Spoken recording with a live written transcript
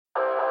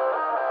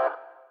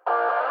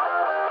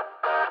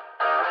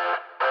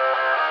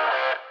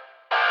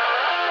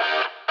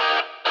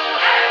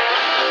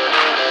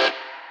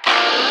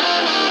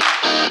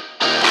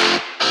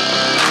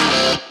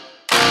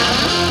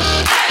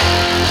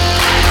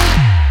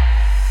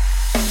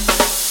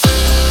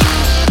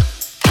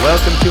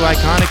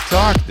Iconic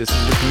Talk. This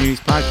is the Communities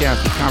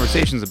Podcast with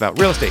conversations about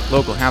real estate,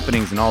 local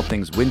happenings, and all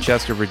things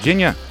Winchester,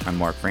 Virginia. I'm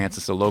Mark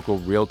Francis, a local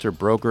realtor,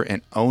 broker,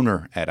 and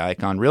owner at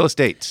Icon Real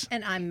Estate.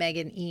 And I'm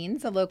Megan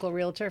Eanes, a local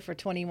realtor for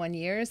 21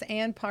 years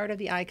and part of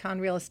the Icon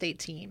Real Estate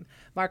team.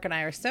 Mark and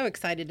I are so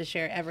excited to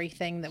share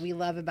everything that we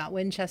love about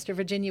Winchester,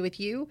 Virginia with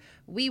you.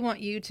 We want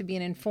you to be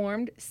an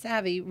informed,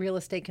 savvy real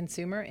estate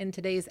consumer in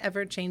today's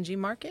ever-changing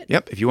market.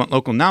 Yep, if you want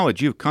local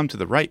knowledge, you've come to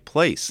the right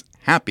place.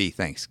 Happy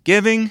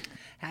Thanksgiving.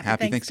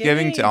 Happy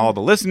Thanksgiving to all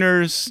the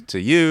listeners, to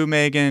you,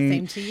 Megan.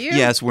 Same to you.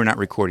 Yes, we're not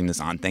recording this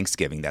on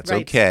Thanksgiving. That's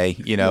right. Okay.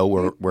 You know,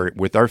 we're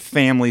with our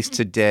families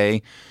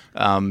today.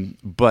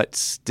 But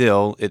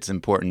still, it's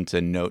important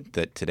to note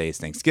that today is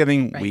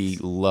Thanksgiving. Right. We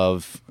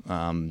love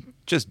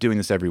just doing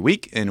this every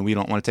week, and we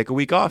don't want to take a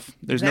week off.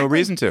 There's no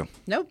reason to.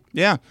 Nope.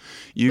 Yeah.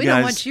 We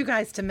don't want you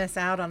guys to miss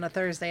out on a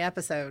Thursday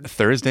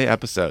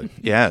episode.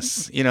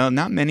 Yes. You know,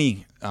 not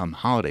many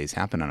holidays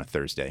happen on a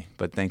Thursday,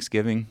 but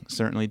Thanksgiving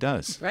certainly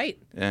does. Right.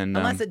 And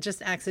unless it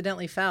just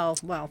accidentally fell,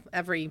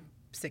 every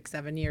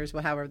 6-7 years,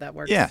 however that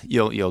works. Yeah,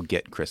 you'll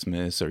get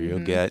Christmas, or you'll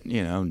get,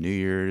 New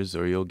Year's,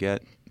 or you'll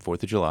get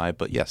 4th of July.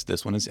 But yes,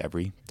 this one is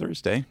every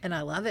Thursday. And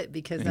I love it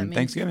because that means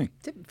Thanksgiving.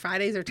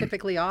 Fridays are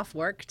typically off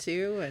work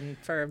too, and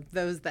for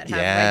those that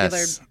have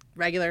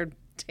regular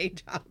day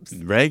jobs.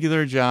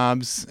 Regular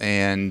jobs,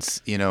 and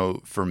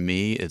for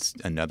me, it's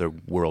another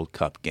World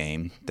Cup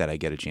game that I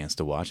get a chance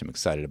to watch. I'm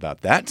excited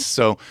about that.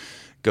 So,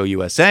 go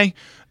USA.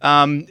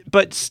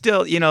 But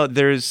still,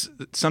 there's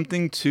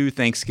something to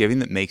Thanksgiving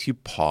that makes you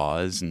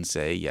pause and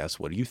say, yes,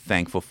 what are you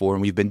thankful for?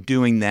 And we've been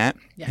doing that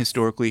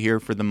historically here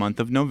for the month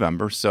of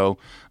November. So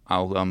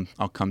I'll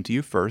come to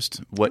you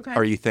first. What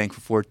are you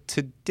thankful for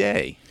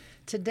today?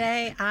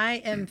 Today, I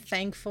am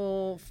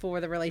thankful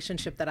for the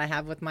relationship that I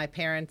have with my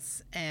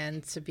parents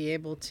and to be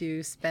able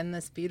to spend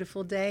this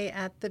beautiful day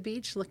at the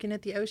beach looking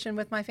at the ocean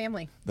with my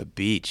family. The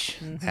beach.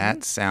 Mm-hmm.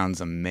 That sounds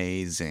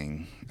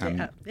amazing.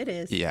 Yeah, it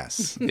is.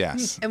 Yes.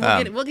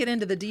 And we'll get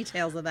into the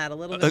details of that a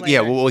little bit later.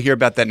 Yeah, we'll hear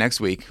about that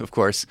next week, of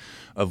course,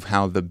 of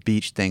how the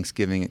beach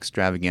Thanksgiving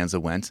extravaganza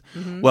went.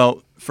 Mm-hmm.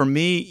 Well, for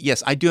me,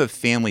 yes, I do have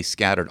family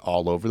scattered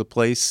all over the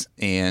place.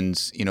 And,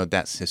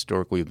 that's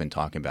historically we've been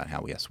talking about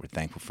how, yes, we're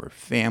thankful for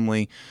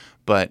family.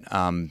 But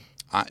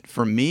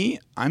for me,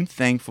 I'm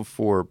thankful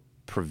for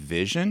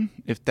provision,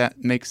 if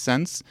that makes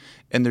sense.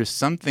 And there's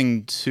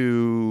something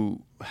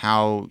to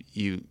how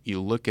you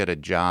look at a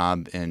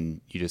job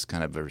and you just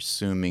kind of are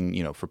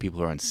assuming, for people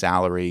who are on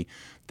salary,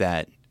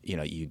 that,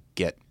 you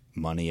get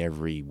money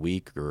every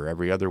week or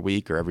every other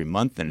week or every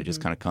month, and it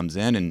just kind of comes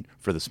in. And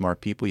for the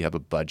smart people, you have a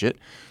budget.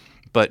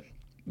 But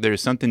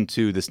there's something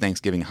to this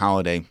Thanksgiving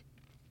holiday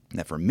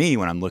that for me,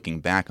 when I'm looking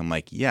back, I'm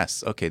like,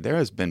 yes, okay, there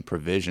has been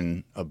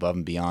provision above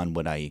and beyond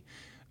what I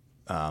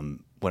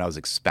was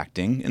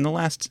expecting in the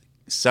last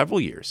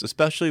several years,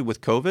 especially with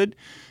COVID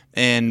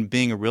and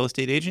being a real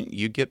estate agent.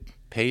 You get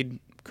paid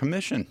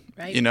commission,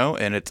 right?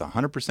 And it's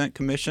 100%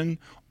 commission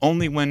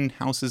only when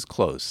houses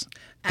close.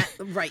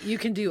 Right. You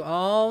can do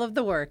all of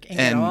the work and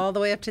get all the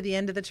way up to the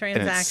end of the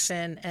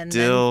transaction, and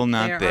still then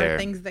not there are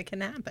things that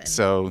can happen.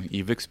 So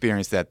you've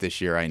experienced that this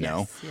year, I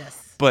know.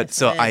 Yes. But yes,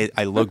 so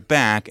I look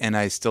back and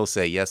I still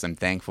say, yes, I'm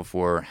thankful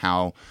for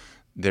how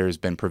there's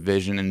been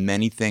provision, and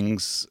many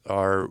things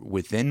are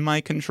within my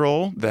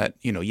control that,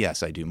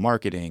 yes, I do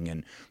marketing,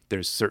 and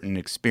there's certain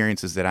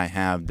experiences that I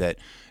have that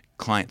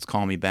clients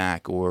call me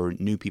back or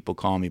new people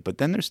call me. But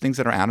then there's things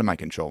that are out of my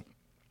control.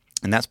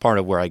 And that's part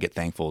of where I get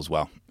thankful as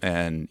well.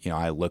 And,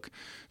 I look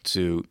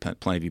to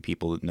plenty of you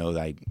people that know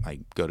that I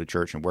go to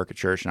church and work at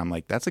church, and I'm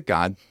like, that's a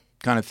God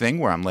kind of thing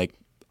where I'm like,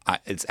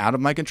 it's out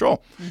of my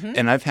control. Mm-hmm.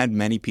 And I've had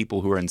many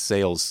people who are in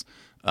sales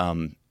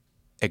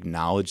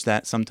acknowledge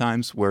that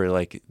sometimes, where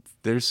like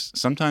there's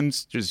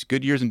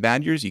good years and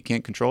bad years. You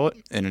can't control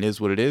it, and it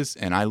is what it is.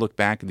 And I look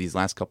back at these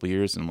last couple of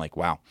years and I'm like,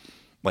 wow,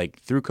 like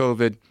through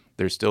COVID,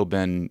 there's still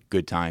been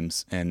good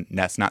times, and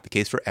that's not the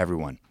case for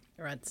everyone.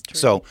 That's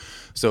true.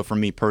 So for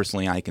me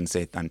personally, I can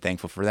say I'm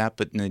thankful for that.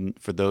 But then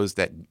for those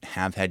that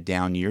have had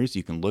down years,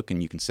 you can look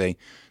and you can say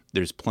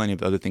there's plenty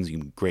of other things you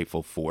can be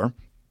grateful for: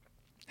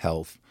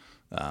 health,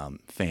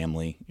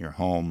 family, your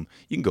home.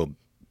 You can go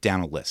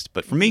down a list.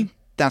 But for me,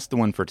 that's the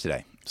one for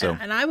today. So,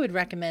 and I would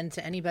recommend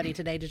to anybody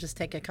today to just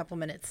take a couple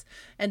minutes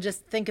and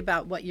just think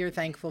about what you're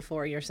thankful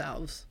for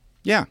yourselves.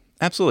 Yeah,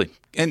 absolutely.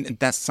 And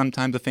that's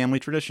sometimes a family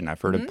tradition. I've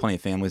heard of plenty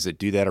of families that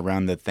do that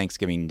around the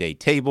Thanksgiving Day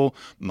table.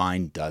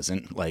 Mine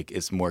doesn't. Like,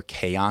 it's more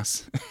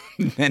chaos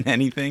than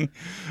anything.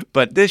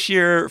 But this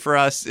year for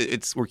us,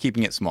 we're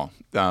keeping it small.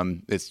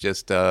 It's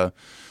just our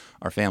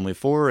family of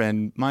 4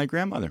 and my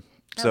grandmother.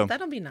 So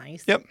that'll be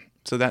nice. Yep.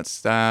 So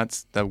that's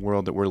the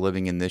world that we're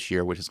living in this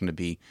year, which is going to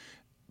be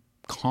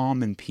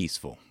calm and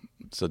peaceful.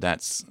 So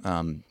that's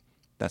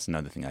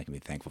another thing I can be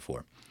thankful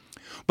for.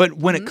 But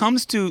when it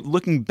comes to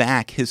looking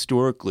back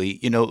historically,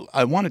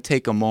 I want to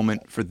take a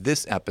moment for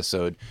this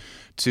episode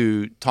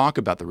to talk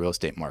about the real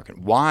estate market.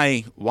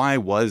 Why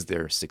was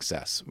there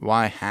success?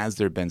 Why has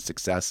there been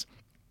success?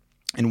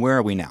 And where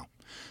are we now?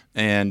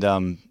 And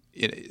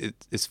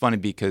it's funny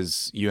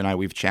because you and I,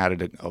 we've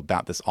chatted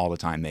about this all the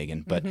time,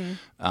 Megan, but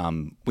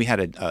we had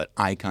an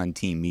Icon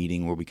team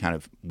meeting where we kind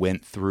of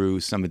went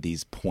through some of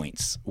these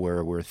points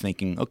where we're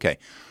thinking, okay,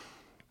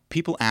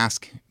 people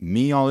ask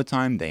me all the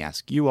time, they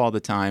ask you all the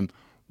time,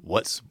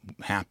 what's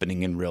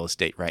happening in real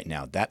estate right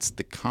now? That's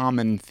the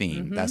common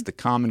theme. That's the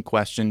common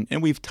question.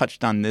 And we've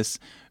touched on this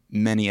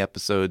many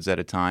episodes at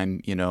a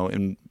time,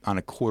 and on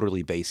a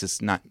quarterly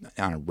basis, not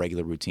on a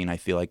regular routine. I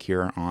feel like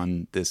here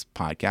on this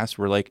podcast,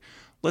 we're like,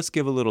 let's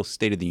give a little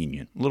State of the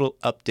Union, a little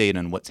update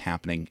on what's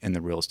happening in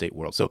the real estate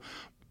world. So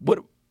what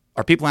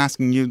are people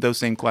asking you those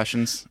same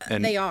questions?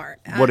 And they are.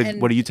 What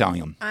are you telling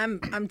them?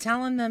 I'm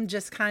telling them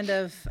just kind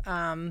of,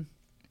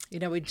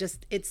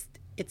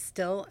 it's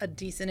still a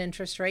decent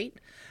interest rate.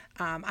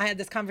 I had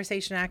this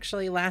conversation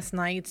actually last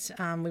night.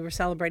 We were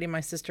celebrating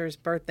my sister's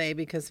birthday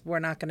because we're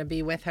not going to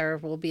be with her.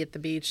 We'll be at the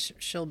beach.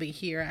 She'll be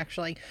here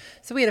actually.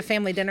 So we had a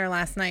family dinner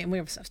last night, and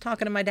I was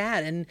talking to my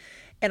dad,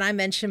 and I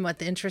mentioned what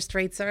the interest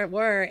rates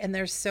were, and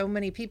there's so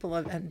many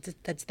people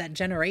that's that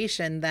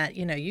generation that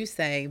you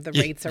say the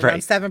rates are around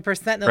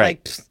 7%. And they're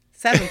like,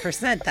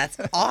 7%. That's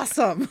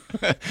awesome.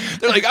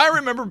 They're like, I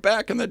remember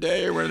back in the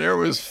day where there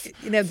was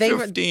 15,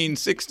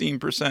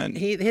 16%.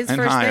 His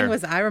first thing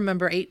was, I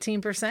remember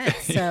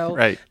 18%.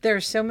 So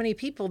there's so many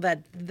people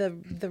that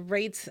the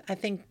rates, I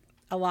think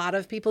a lot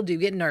of people do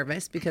get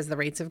nervous because the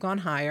rates have gone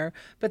higher.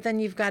 But then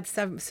you've got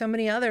so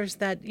many others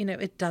that,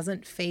 it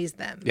doesn't faze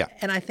them. Yeah.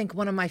 And I think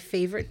one of my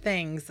favorite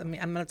things, I'm going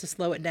to have to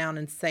slow it down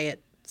and say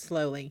it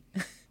slowly,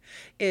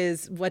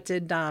 is what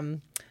did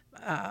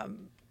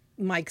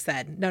Mike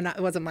said. No, it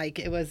wasn't Mike.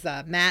 It was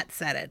Matt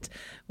said it.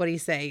 What do you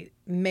say?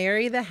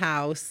 Marry the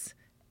house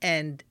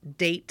and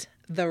date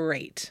the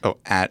rate. Oh,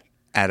 at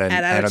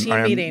a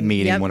team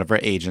meeting, one of our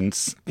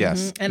agents.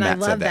 Yes. And Matt I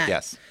love said that.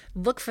 Yes.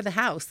 Look for the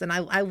house. And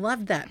I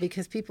love that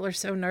because people are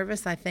so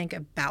nervous, I think,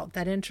 about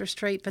that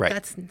interest rate,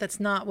 but that's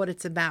not what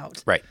it's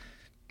about. Right.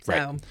 So.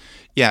 Right.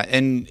 Yeah.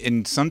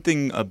 And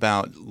something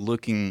about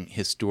looking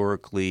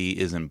historically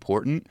is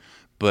important,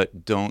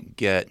 but don't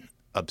get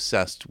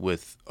obsessed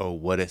with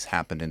what has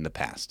happened in the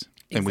past.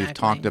 Exactly. And we've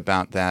talked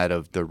about that,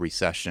 of the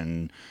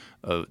recession.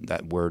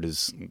 That word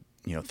is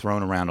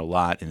thrown around a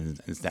lot, and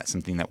is that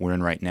something that we're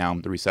in right now?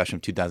 The recession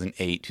of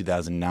 2008,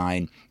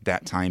 2009,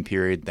 that time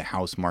period, the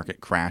house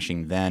market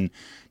crashing then.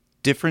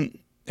 Different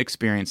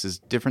experiences,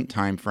 different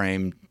time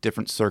frame,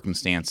 different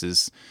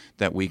circumstances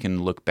that we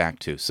can look back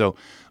to. So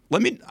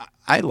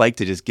I like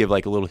to just give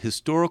like a little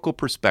historical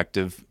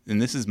perspective,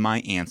 and this is my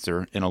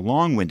answer in a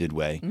long-winded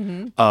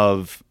way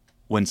of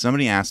when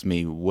somebody asks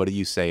me, what do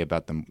you say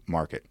about the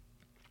market?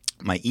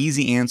 My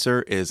easy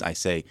answer is I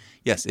say,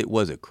 yes, it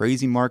was a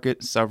crazy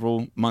market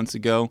several months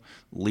ago.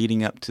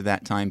 Leading up to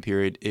that time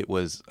period, it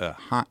was a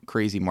hot,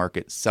 crazy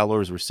market.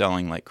 Sellers were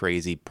selling like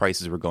crazy.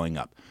 Prices were going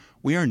up.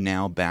 We are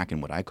now back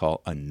in what I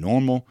call a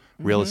normal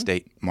real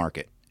estate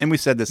market. And we've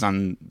said this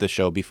on the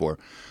show before,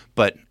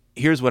 but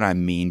here's what I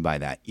mean by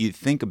that. You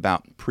think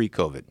about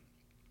pre-COVID.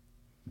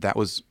 That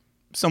was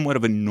somewhat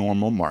of a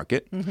normal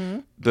market.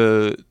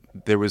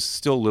 There was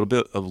still a little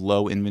bit of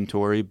low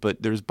inventory,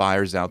 but there's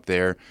buyers out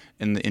there,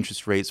 and the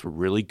interest rates were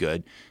really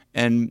good.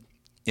 And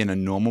in a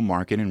normal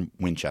market in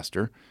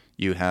Winchester,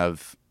 you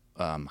have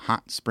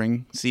hot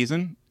spring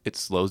season. It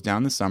slows down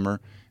in the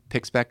summer,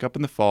 picks back up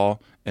in the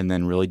fall, and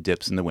then really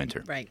dips in the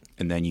winter. Right.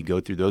 And then you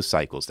go through those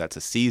cycles. That's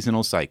a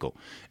seasonal cycle.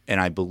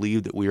 And I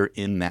believe that we are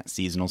in that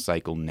seasonal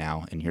cycle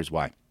now, and here's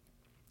why.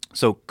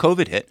 So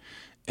COVID hit,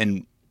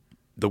 and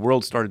the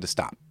world started to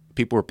stop.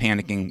 People were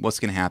panicking.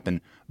 What's going to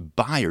happen?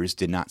 Buyers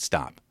did not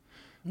stop.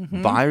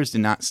 Buyers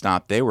did not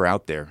stop. They were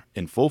out there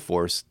in full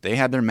force. They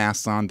had their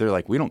masks on. They're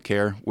like, we don't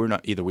care. We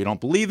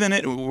don't believe in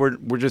it. We're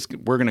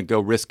going to go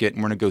risk it,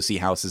 and we're going to go see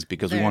houses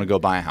because we want to go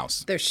buy a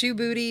house. Their shoe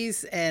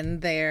booties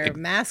and their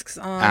masks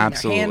on,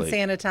 Absolutely.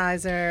 Their hand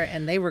sanitizer,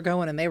 and they were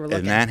going and they were looking.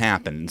 And that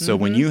happened. So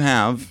when you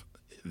have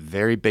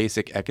very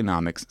basic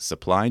economics,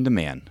 supply and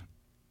demand,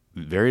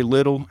 very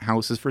little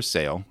houses for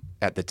sale.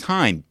 At the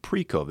time,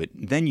 pre-COVID,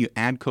 then you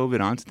add COVID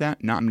onto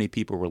that, not many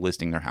people were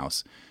listing their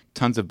house.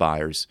 Tons of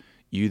buyers.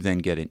 You then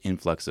get an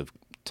influx of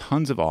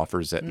tons of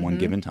offers at one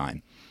given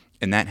time.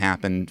 And that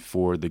happened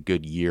for the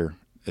good year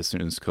as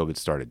soon as COVID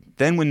started.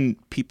 Then when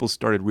people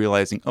started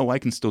realizing, I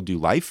can still do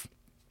life,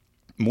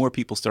 more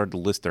people started to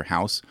list their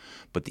house,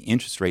 but the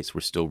interest rates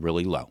were still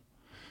really low.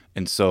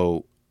 And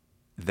so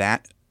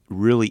that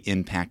really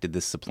impacted the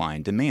supply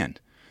and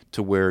demand,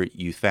 to where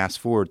you fast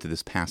forward to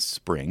this past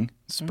spring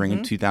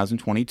of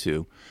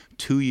 2022,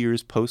 2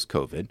 years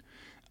post-COVID.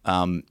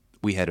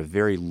 We had a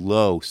very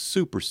low,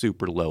 super,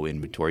 super low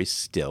inventory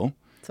still.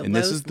 So and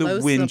this is the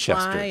Winchester.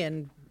 Supply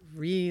and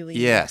really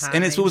yes, high.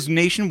 And it was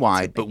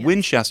nationwide, but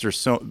Winchester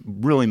so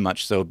really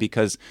much so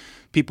because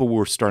people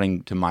were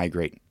starting to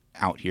migrate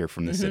out here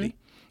from the city.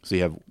 So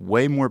you have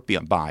way more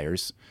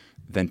buyers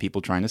than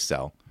people trying to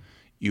sell.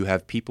 You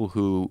have people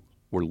who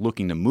were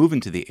looking to move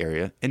into the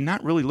area and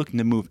not really looking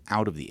to move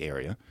out of the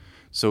area.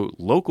 So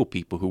local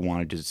people who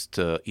wanted just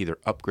to either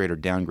upgrade or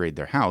downgrade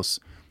their house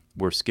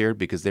were scared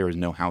because there was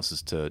no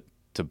houses to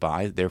to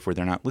buy, therefore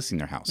they're not listing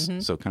their house.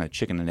 So kind of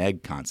chicken and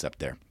egg concept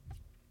there.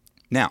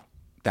 Now,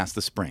 that's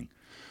the spring.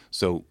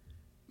 So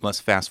let's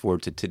fast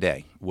forward to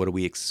today. What do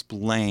we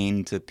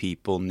explain to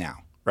people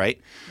now, right?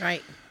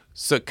 Right.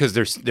 So because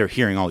they're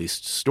hearing all these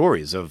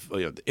stories of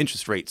the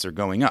interest rates are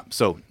going up.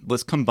 So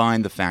let's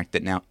combine the fact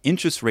that now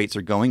interest rates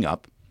are going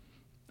up,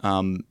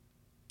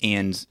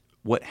 and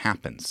what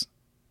happens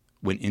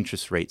when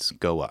interest rates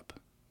go up?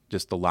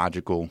 Just the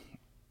logical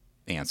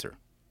answer.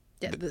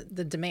 Yeah,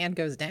 the demand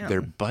goes down.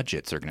 Their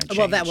budgets are going to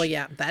change.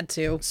 That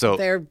too.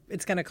 So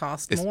it's going to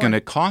cost more. It's going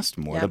to cost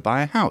more to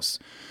buy a house.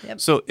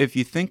 Yep. So if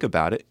you think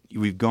about it,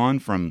 we've gone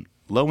from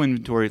low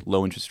inventory,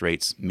 low interest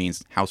rates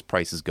means house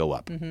prices go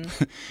up.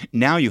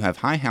 Now you have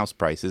high house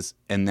prices,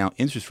 and now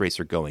interest rates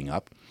are going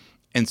up.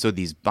 And so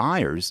these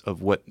buyers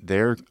of what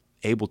they're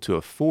able to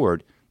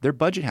afford, their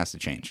budget has to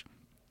change.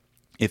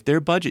 If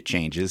their budget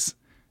changes,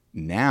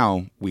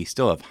 now we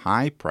still have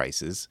high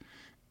prices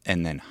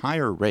and then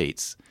higher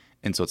rates.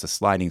 And so it's a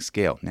sliding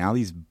scale. Now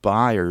these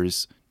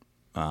buyers'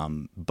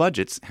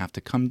 budgets have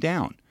to come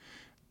down.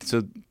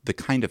 So the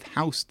kind of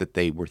house that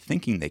they were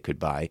thinking they could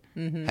buy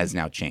has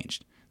now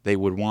changed. They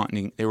were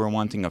wanting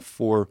a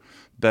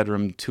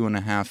 4-bedroom,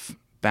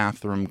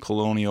 2.5-bathroom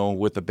colonial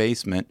with a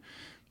basement,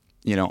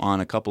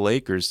 on a couple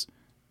acres.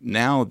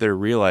 Now they're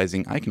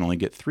realizing I can only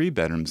get 3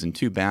 bedrooms and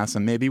 2 baths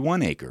and maybe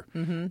 1 acre.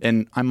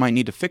 And I might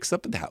need to fix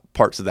up the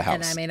parts of the house.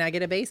 And I may not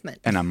get a basement.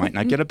 And I might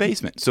not get a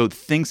basement. So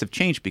things have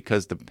changed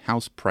because the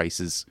house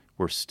prices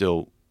were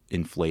still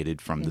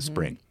inflated from the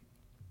spring.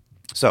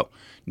 So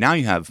now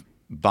you have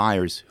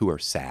buyers who are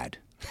sad.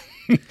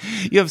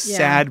 You have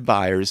sad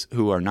buyers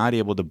who are not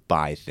able to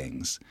buy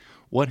things.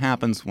 What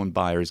happens when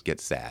buyers get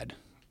sad?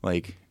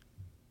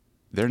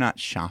 They're not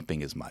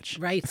shopping as much.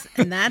 Right.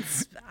 And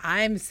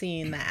I'm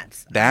seeing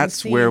that.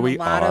 That's where we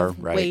are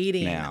right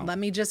waiting. now. Let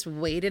me just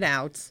wait it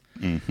out.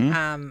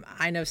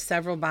 I know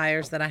several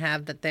buyers that I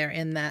have that they're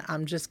in that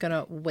I'm just going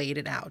to wait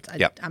it out.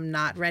 I'm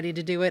not ready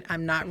to do it.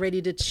 I'm not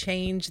ready to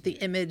change the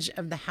image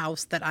of the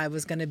house that I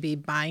was going to be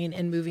buying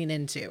and moving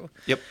into.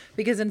 Yep.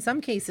 Because in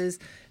some cases,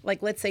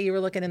 let's say you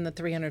were looking in the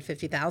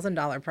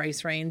 $350,000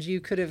 price range,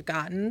 you could have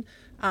gotten,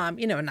 a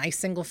nice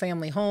single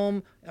family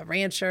home, a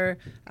rancher,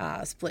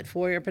 split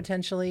foyer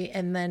potentially.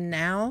 And then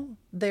now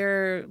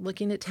they're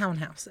looking at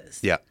townhouses.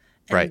 Yeah.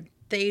 And right.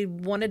 They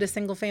wanted a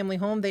single family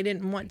home. They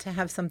didn't want to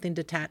have something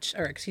attached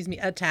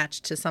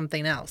to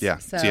something else. Yeah.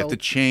 So you have to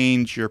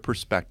change your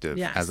perspective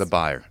as a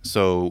buyer.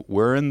 So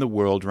we're in the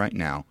world right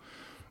now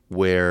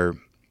where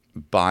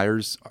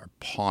buyers are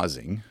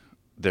pausing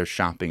their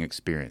shopping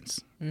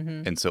experience.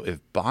 And so if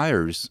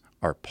buyers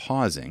are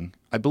pausing,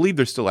 I believe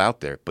they're still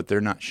out there, but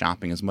they're not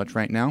shopping as much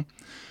right now.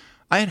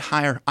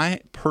 I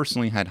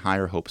personally had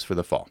higher hopes for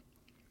the fall.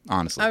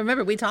 Honestly. I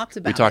remember we talked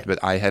about it.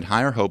 I had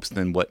higher hopes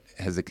than what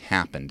has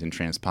happened and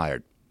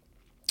transpired.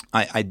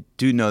 I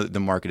do know that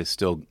the market is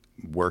still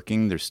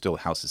working. There's still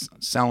houses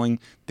selling.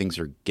 Things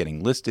are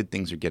getting listed.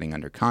 Things are getting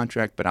under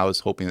contract. But I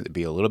was hoping that it'd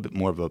be a little bit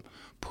more of a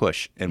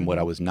push. And what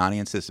I was not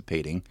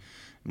anticipating,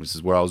 this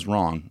is where I was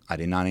wrong, I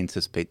did not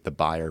anticipate the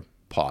buyer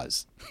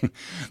pause.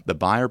 The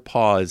buyer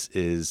pause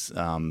is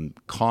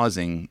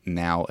causing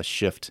now a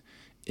shift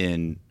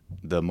in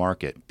the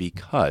market,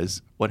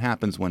 because what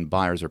happens when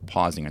buyers are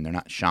pausing and they're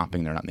not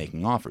shopping, they're not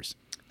making offers?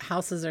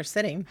 Houses are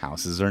sitting.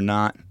 Houses are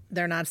not.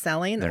 They're not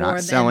selling. They're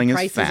not selling as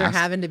fast. Prices are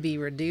having to be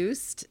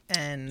reduced.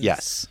 And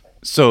yes.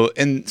 So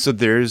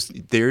there's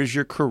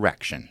your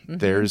correction.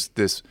 There's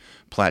this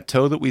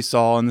plateau that we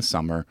saw in the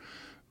summer.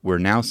 We're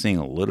now seeing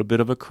a little bit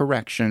of a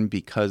correction,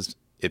 because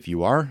if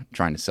you are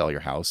trying to sell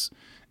your house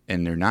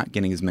and they're not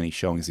getting as many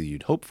showings as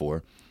you'd hope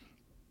for,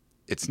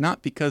 it's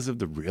not because of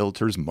the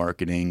realtor's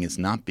marketing. It's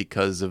not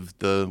because of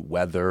the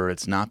weather.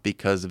 It's not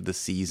because of the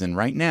season.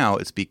 Right now,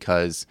 it's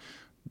because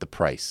the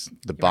price.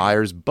 The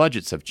buyers'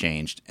 budgets have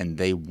changed, and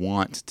they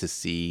want to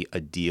see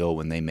a deal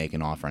when they make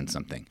an offer on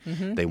something.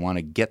 They want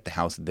to get the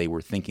house that they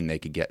were thinking they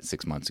could get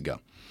 6 months ago.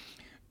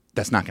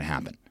 That's not going to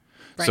happen.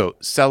 Right. So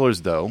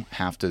sellers, though,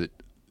 have to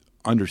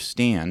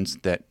understand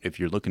that if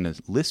you're looking to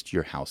list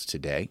your house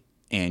today,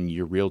 and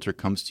your realtor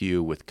comes to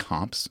you with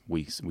comps,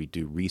 we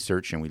do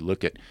research and we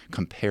look at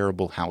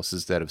comparable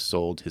houses that have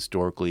sold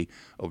historically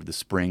over the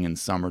spring and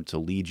summer to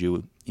lead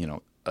you,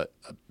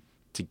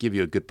 to give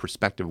you a good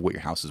perspective of what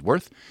your house is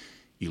worth.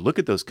 You look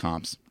at those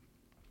comps,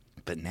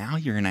 but now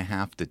you're going to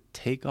have to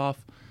take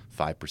off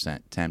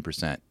 5%,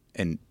 10%,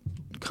 and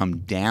come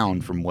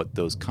down from what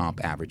those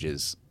comp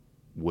averages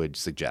would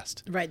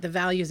suggest. Right. The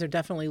values are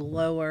definitely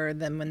lower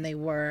than when they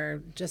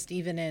were just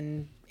even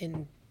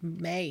in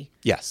May.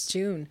 Yes.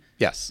 June.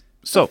 Yes.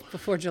 So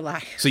before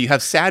July. So you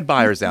have sad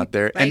buyers out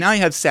there, right. And now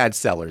you have sad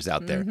sellers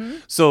out there.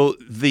 So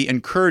the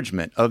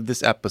encouragement of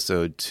this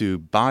episode to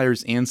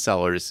buyers and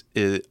sellers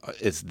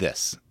is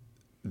this.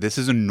 This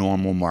is a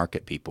normal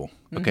market, people.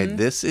 Okay,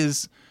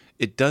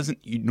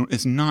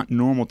 it's not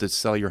normal to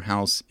sell your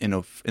house in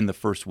the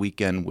first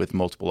weekend with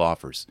multiple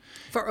offers.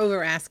 For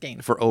over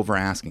asking.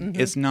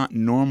 It's not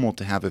normal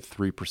to have a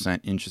 3%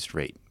 interest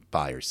rate.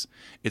 buyers.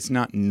 It's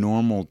not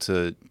normal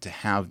to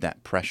have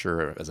that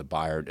pressure as a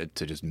buyer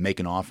to just make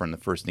an offer on the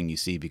first thing you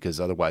see because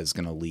otherwise it's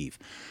going to leave.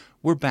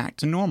 We're back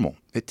to normal.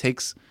 It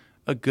takes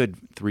a good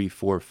 3,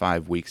 4,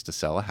 5 weeks to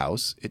sell a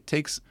house. It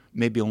takes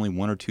maybe only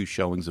 1 or 2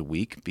 showings a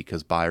week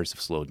because buyers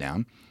have slowed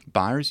down.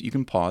 Buyers, you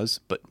can pause,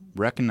 but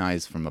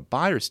recognize from a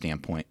buyer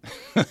standpoint,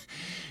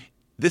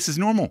 this is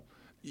normal.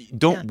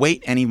 Don't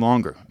wait any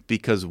longer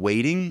because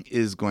waiting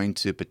is going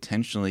to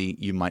potentially,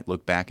 you might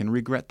look back and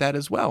regret that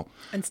as well.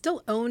 And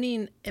still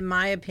owning, in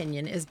my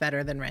opinion, is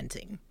better than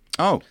renting.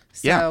 Oh,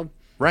 yeah.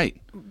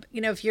 Right.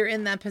 If you're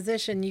in that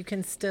position, you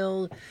can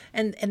still,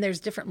 and there's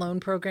different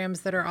loan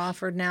programs that are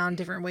offered now and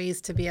different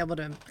ways to be able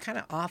to kind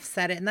of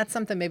offset it. And that's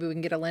something maybe we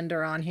can get a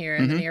lender on here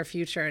in the near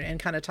future and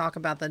kind of talk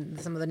about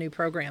some of the new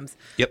programs.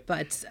 Yep.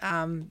 But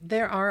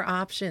there are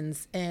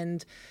options,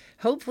 and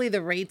hopefully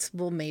the rates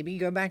will maybe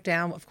go back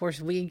down. Of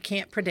course, we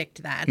can't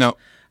predict that. No.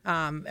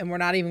 And we're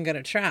not even going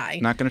to try.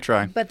 Not going to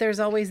try. But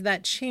there's always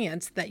that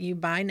chance that you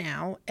buy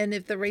now, and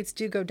if the rates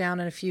do go down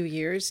in a few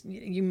years,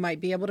 you might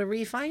be able to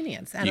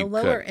refinance at a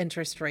lower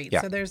interest rate.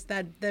 Yeah. So there's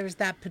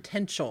that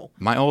potential.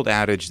 My old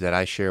adage that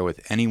I share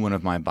with any one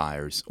of my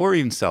buyers or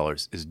even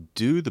sellers is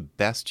do the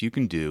best you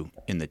can do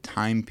in the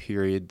time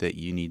period that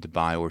you need to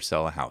buy or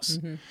sell a house.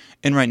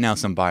 And right now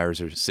some buyers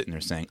are sitting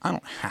there saying, I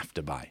don't have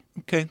to buy.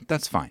 Okay,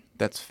 that's fine.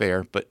 That's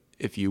fair. But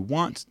if you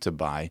want to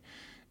buy,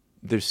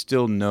 there's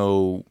still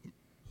no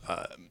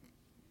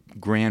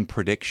grand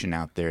prediction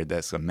out there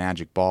that's a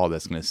magic ball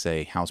that's going to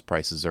say house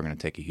prices are going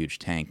to take a huge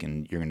tank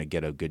and you're going to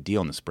get a good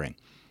deal in the spring.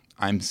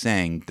 I'm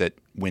saying that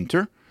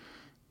winter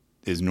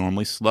is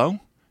normally slow.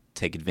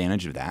 Take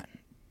advantage of that.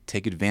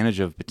 Take advantage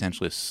of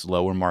potentially a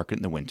slower market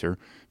in the winter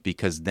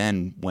because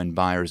then when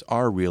buyers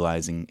are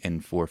realizing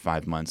in 4 or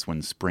 5 months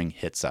when spring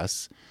hits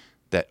us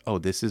that, oh,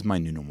 this is my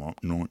new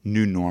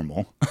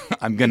normal.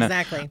 I am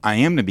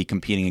going to be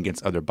competing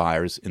against other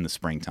buyers in the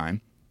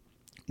springtime.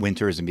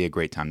 Winter is going to be a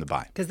great time to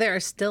buy. Because there are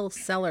still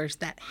sellers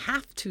that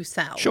have to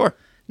sell. Sure.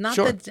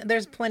 That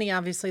there's plenty,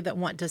 obviously, that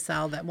want to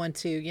sell, that want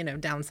to,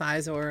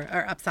 downsize or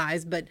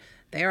upsize, but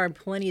there are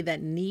plenty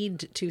that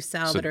need to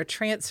sell, that are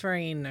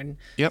transferring. And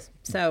yep.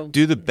 So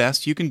do the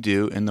best you can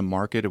do in the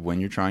market of when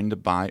you're trying to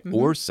buy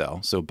or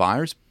sell. So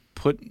buyers,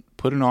 put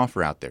an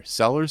offer out there.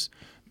 Sellers,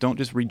 don't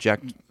just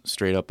reject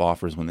straight up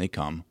offers when they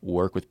come.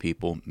 Work with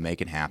people,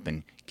 make it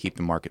happen, keep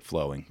the market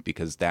flowing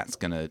because that's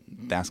gonna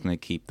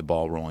keep the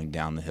ball rolling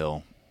down the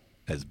hill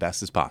as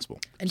best as possible.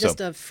 And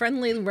just a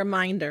friendly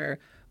reminder,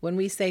 when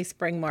we say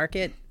spring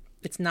market,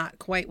 it's not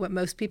quite what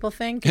most people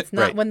think. It's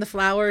not when the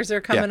flowers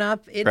are coming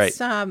up. It's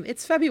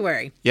it's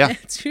February. Yeah.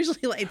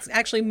 It's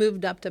actually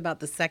moved up to about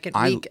the second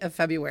week of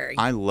February.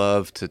 I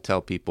love to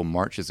tell people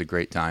March is a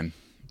great time.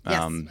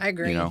 Yes, I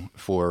agree.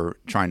 For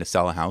trying to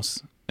sell a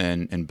house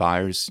and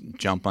buyers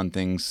jump on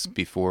things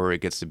before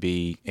it gets to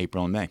be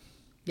April and May.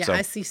 Yeah, so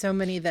I see so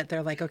many that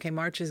they're like, okay,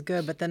 March is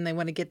good, but then they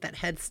want to get that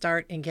head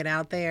start and get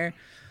out there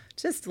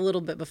just a little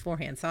bit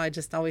beforehand. So I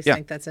just always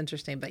think that's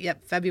interesting. But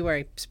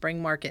February,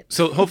 spring market.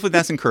 So hopefully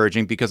that's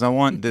encouraging because I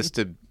want this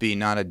to be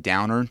not a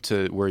downer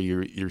to where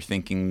you're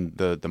thinking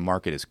the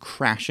market is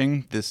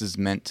crashing. This is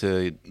meant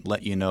to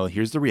let you know,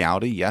 here's the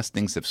reality. Yes,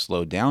 things have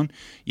slowed down.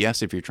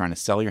 Yes, if you're trying to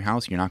sell your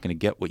house, you're not going to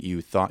get what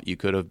you thought you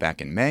could have back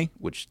in May,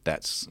 which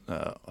that's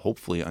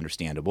hopefully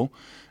understandable.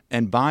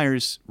 And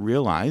buyers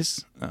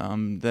realize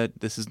that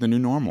this is the new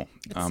normal.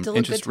 It's still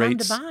a good time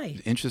to buy.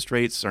 Interest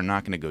rates are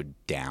not going to go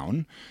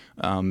down.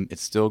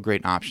 It's still a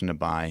great option to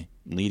buy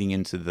leading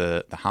into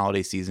the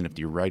holiday season if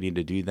you're ready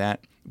to do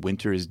that.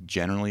 Winter is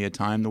generally a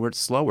time where it's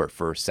slower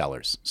for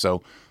sellers.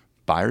 So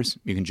buyers,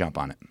 you can jump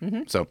on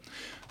it. So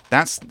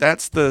that's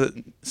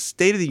the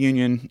State of the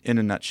Union in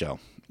a nutshell.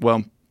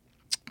 Well,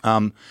 I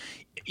want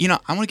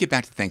to get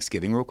back to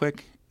Thanksgiving real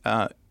quick.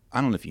 I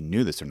don't know if you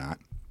knew this or not,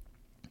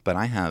 but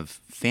I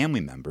have family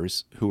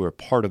members who are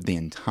part of the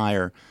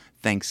entire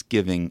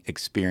Thanksgiving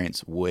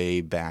experience way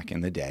back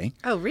in the day.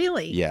 Oh,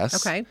 really?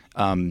 Yes. Okay.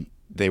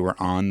 They were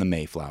on the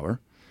Mayflower.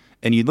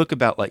 And you look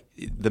about like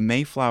the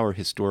Mayflower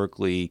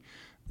historically,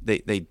 they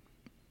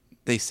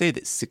say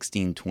that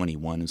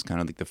 1621 is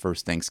kind of like the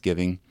first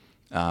Thanksgiving.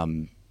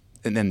 And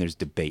then there's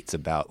debates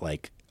about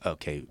like,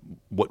 okay,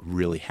 what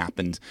really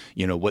happened?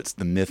 What's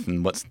the myth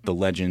and what's the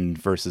legend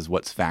versus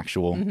what's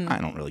factual? I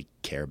don't really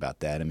care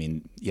about that. I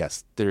mean,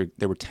 yes, there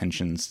were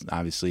tensions.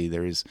 Obviously,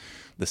 there is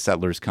the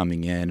settlers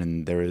coming in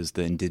and there is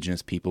the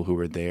indigenous people who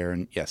were there.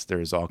 And yes, there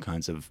is all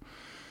kinds of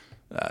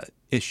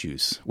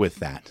issues with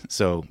that.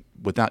 So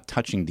without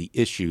touching the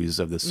issues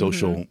of the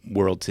social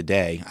world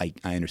today,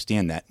 I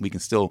understand that. We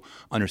can still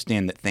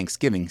understand that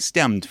Thanksgiving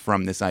stemmed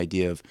from this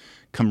idea of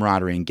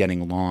camaraderie and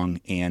getting along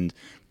and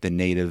the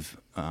Native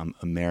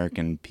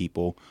American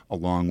people,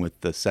 along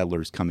with the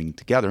settlers coming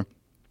together,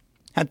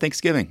 had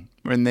Thanksgiving.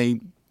 And they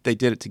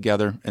did it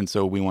together, and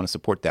so we want to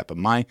support that. But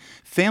my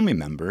family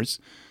members,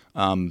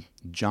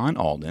 John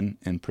Alden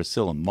and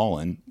Priscilla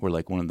Mullen, were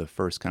like one of the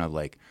first kind of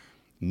like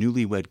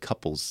newlywed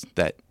couples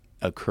that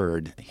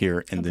occurred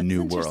here in the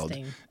New World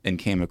and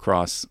came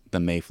across the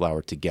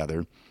Mayflower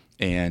together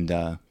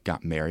and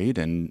got married.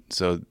 And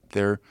so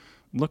they're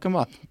Look them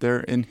up.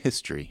 They're in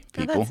history, Oh,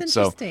 people. that's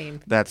So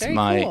interesting. that's Very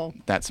my cool.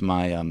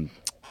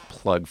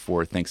 plug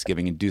for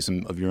Thanksgiving, and do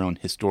some of your own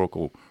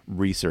historical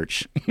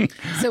research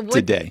So what,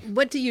 today.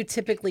 what do you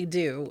typically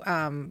do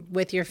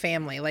with your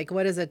family? Like,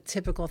 what is a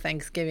typical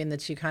Thanksgiving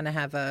that you kind of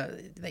have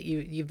that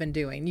you've been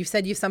doing? You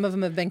said some of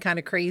them have been kind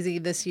of crazy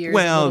this year. A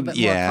little bit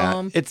more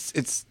calm.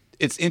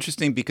 It's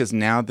interesting because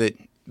now that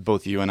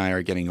both you and I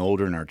are getting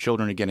older and our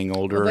children are getting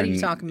older. Well, what are you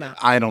and talking about?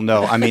 I don't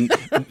know. I mean,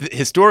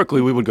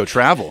 historically we would go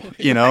travel,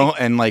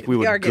 and like we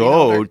We are would getting go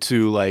older.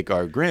 to like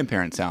our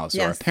grandparents' house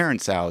or our Yes.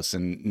 parents' house.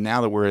 And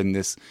now that we're in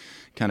this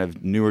kind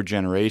of newer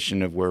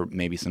generation of where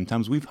maybe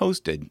sometimes we've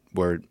hosted,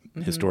 where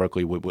Mm-hmm.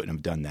 historically we wouldn't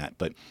have done that.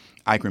 But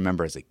I can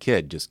remember as a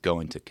kid just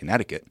going to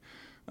Connecticut.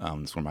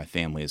 That's where my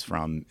family is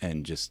from,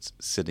 and just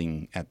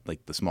sitting at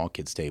like the small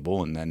kids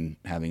table and then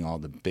having all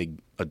the big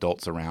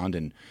adults around,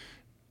 and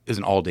it was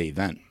an all-day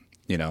event,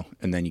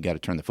 and then you got to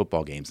turn the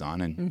football games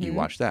on and Mm-hmm. you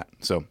watch that.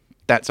 So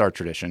that's our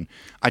tradition.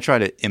 I try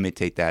to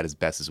imitate that as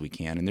best as we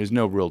can, and there's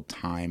no real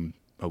time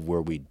of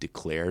where we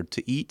declare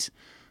to eat.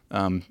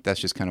 That's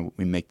just kind of,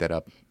 we make that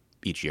up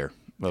each year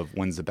of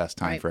when's the best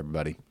time Right. for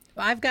everybody.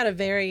 I've got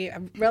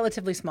a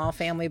relatively small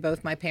family.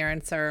 Both my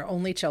parents are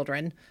only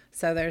children,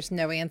 so there's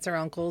no aunts or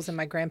uncles, and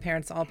my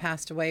grandparents all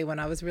passed away when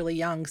I was really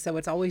young. So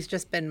it's always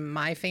just been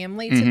my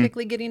family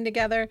typically getting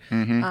together.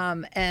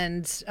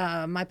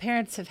 My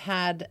parents have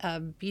had a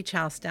beach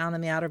house down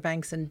in the Outer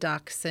Banks in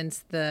Duck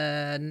since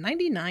the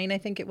 99, I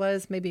think it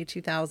was, maybe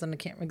 2000. I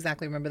can't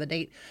exactly remember the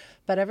date.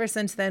 But ever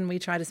since then, we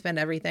try to spend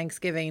every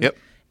Thanksgiving Yep.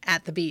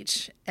 at the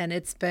beach, and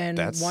it's been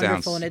That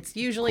wonderful. sounds And it's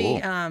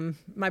usually cool.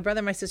 my brother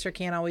and my sister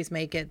can't always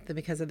make it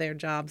because of their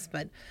jobs,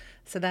 but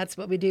so that's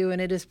what we do. And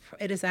it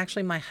is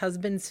actually my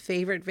husband's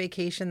favorite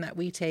vacation that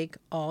we take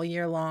all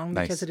year long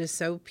Nice. because it is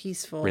so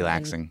peaceful,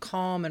 Relaxing. and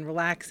calm, and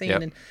relaxing.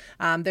 Yep.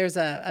 And there's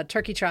a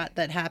turkey trot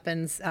that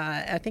happens.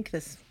 I think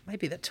this might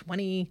be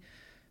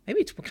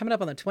maybe we're coming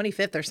up on the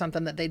 25th or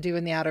something, that they do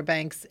in the Outer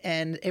Banks,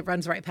 and it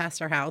runs right past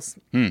our house.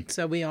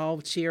 So we all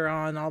cheer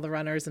on all the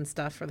runners and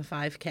stuff for the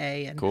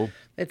 5K, and Cool.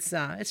 it's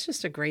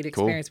just a great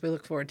experience. We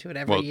look forward to it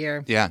every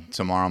year. Yeah,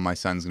 tomorrow my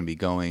son's going to be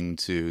going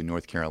to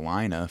North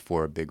Carolina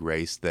for a big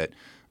race that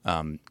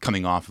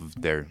coming off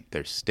of their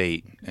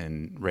state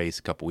and race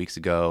a couple weeks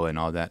ago and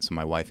all that. So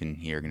my wife and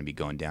he are going to be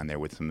going down there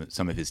with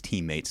some of his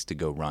teammates to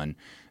go run,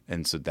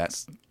 and so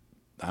there's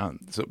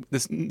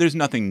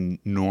nothing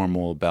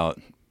normal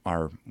about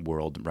our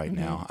world right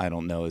now. I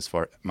don't know, as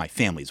far my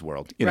family's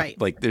world, Right.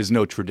 like there's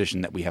no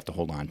tradition that we have to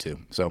hold on to.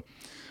 So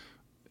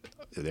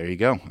there you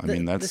go. I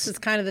mean, This is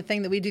kind of the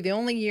thing that we do. The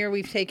only year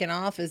we've taken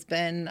off has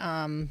been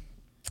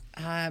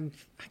I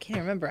can't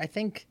remember. I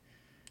think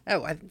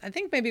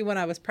maybe when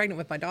I was pregnant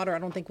with my daughter. I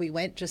don't think we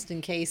went, just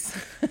in case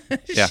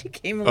Yeah. she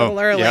came a little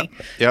early.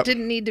 Yep.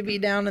 Didn't need to be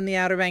down in the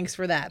Outer Banks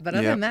for that. But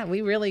other Yep. than that,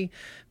 we really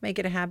make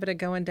it a habit of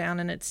going down,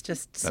 and it's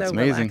just so That's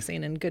amazing.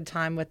 relaxing and good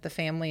time with the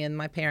family and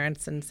my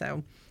parents, and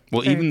so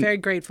Well, very, even- very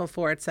grateful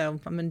for it. So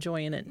I'm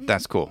enjoying it.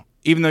 That's cool.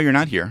 Even though you're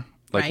not here,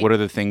 like Right. what are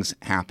the things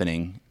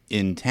happening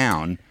in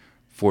town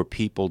for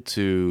people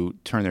to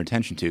turn their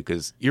attention to?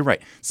 Because you're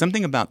right.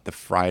 Something about the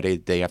Friday,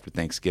 day after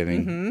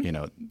Thanksgiving,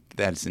 Mm-hmm.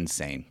 That's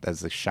insane.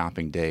 That's a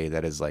shopping day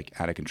that is like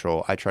out of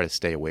control. I try to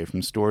stay away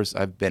from stores.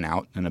 I've been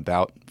out and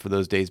about for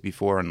those days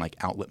before in like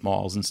outlet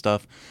malls and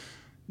stuff.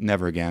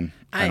 Never again.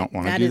 I don't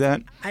want to do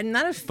that. I'm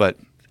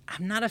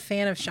not a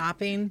fan of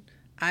shopping.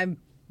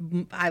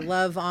 I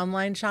love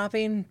online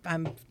shopping.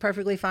 I'm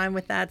perfectly fine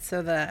with that.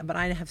 But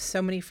I have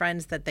so many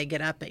friends that they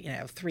get up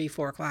at 3,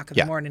 4 o'clock in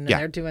Yeah, the morning, and yeah.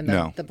 they're doing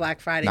No, the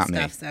Black Friday not me.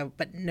 stuff. So,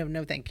 but no,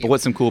 thank you. But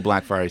what's some cool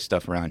Black Friday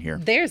stuff around here?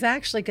 There's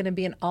actually going to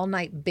be an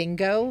all-night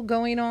bingo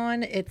going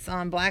on. It's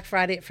on Black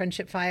Friday at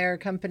Friendship Fire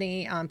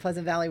Company on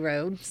Pleasant Valley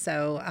Road.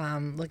 So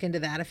look into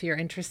that if you're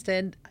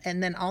interested.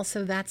 And then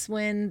also that's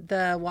when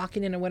the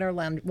Walking in a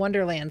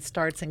Wonderland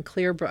starts in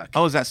Clearbrook.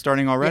 Oh, is that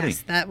starting already?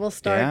 Yes, that will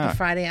start Yeah. the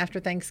Friday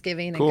after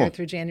Thanksgiving Cool. and go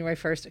through January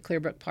 1st at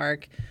Clearbrook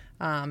Park.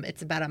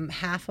 It's about a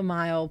half a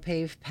mile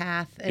paved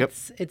path.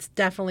 It's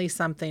definitely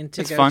something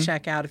to It's go fun.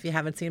 check out if you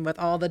haven't seen, with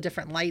all the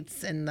different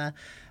lights, and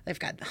they've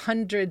got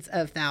hundreds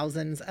of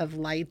thousands of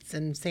lights,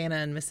 and Santa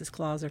and Mrs.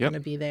 Claus are going to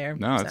be there.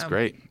 No, that's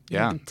great. you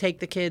Yeah. can take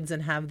the kids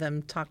and have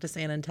them talk to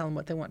Santa and tell them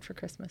what they want for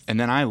Christmas. And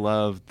then I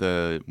love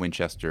the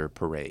Winchester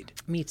Parade.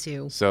 Me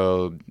too.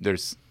 So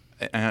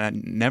I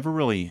never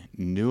really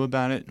knew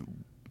about it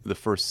the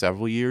first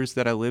several years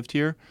that I lived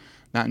here.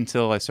 Not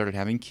until I started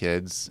having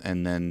kids,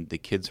 and then the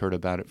kids heard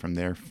about it from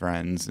their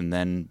friends, and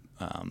then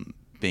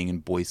being in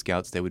Boy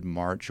Scouts, they would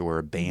march, or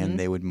a band,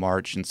 they would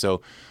march. And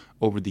so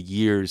over the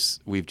years,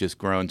 we've just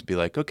grown to be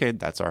like, okay,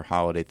 that's our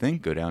holiday thing.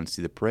 Go down and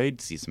see the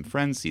parade, see some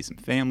friends, see some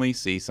family,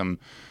 see some,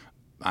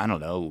 I don't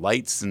know,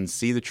 lights, and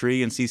see the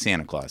tree and see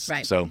Santa Claus.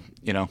 Right. So,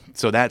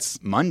 so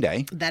that's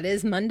Monday. That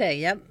is Monday.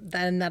 Yep.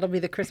 Then that'll be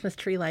the Christmas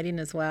tree lighting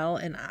as well.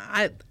 And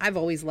I've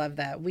always loved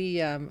that.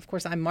 We, of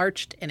course, I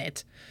marched in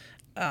it.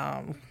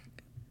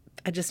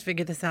 I just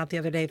figured this out the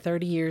other day,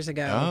 30 years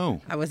ago.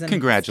 Oh, I was in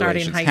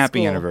congratulations. starting high Happy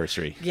school.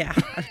 anniversary. Yeah.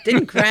 I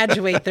didn't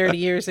graduate 30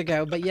 years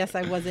ago, but yes,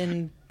 I was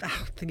in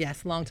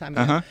Yes, a long time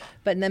ago.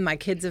 But then my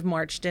kids have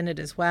marched in it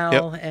as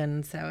well,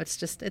 and so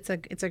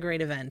it's a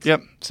great event.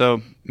 Yep.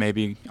 So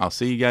maybe I'll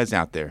see you guys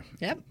out there.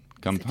 Yep.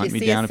 Come If hunt you me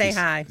see down. us, say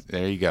hi.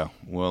 There you go.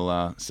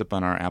 We'll sip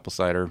on our apple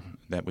cider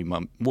that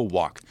we'll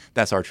walk.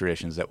 That's our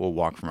tradition, is that we'll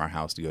walk from our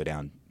house to go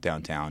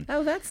downtown.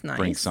 Oh, that's nice.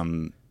 Bring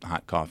some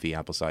hot coffee,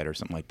 apple cider,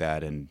 something like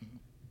that, and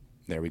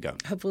there we go.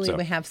 Hopefully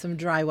we have some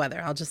dry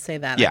weather. I'll just say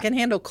that. Yeah. I can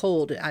handle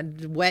cold.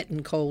 Wet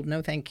and cold.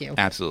 No, thank you.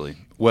 Absolutely.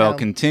 Well,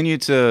 continue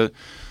to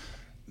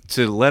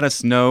let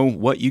us know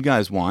what you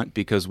guys want,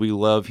 because we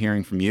love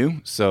hearing from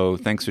you. So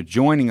thanks for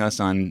joining us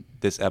on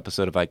this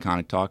episode of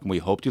Iconic Talk, and we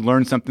hope you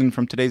learned something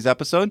from today's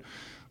episode.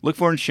 Look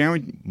forward to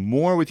sharing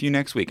more with you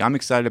next week. I'm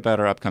excited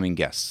about our upcoming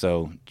guests,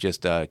 so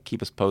just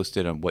keep us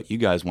posted on what you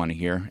guys want to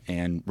hear.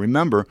 And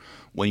remember,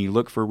 when you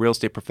look for a real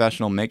estate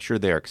professional, make sure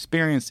they're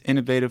experienced,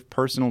 innovative,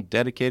 personal,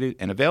 dedicated,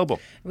 and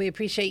available. We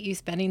appreciate you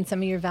spending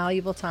some of your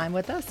valuable time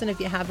with us. And if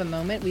you have a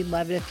moment, we'd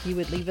love it if you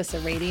would leave us a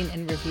rating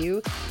and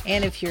review.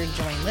 And if you're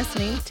enjoying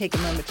listening, take a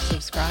moment to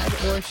subscribe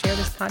or share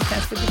this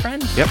podcast with your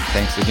friends. Yep.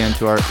 Thanks again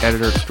to our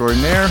editor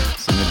extraordinaire,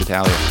 Cindy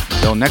Battaglia.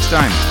 Until next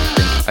time,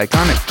 think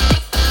iconic.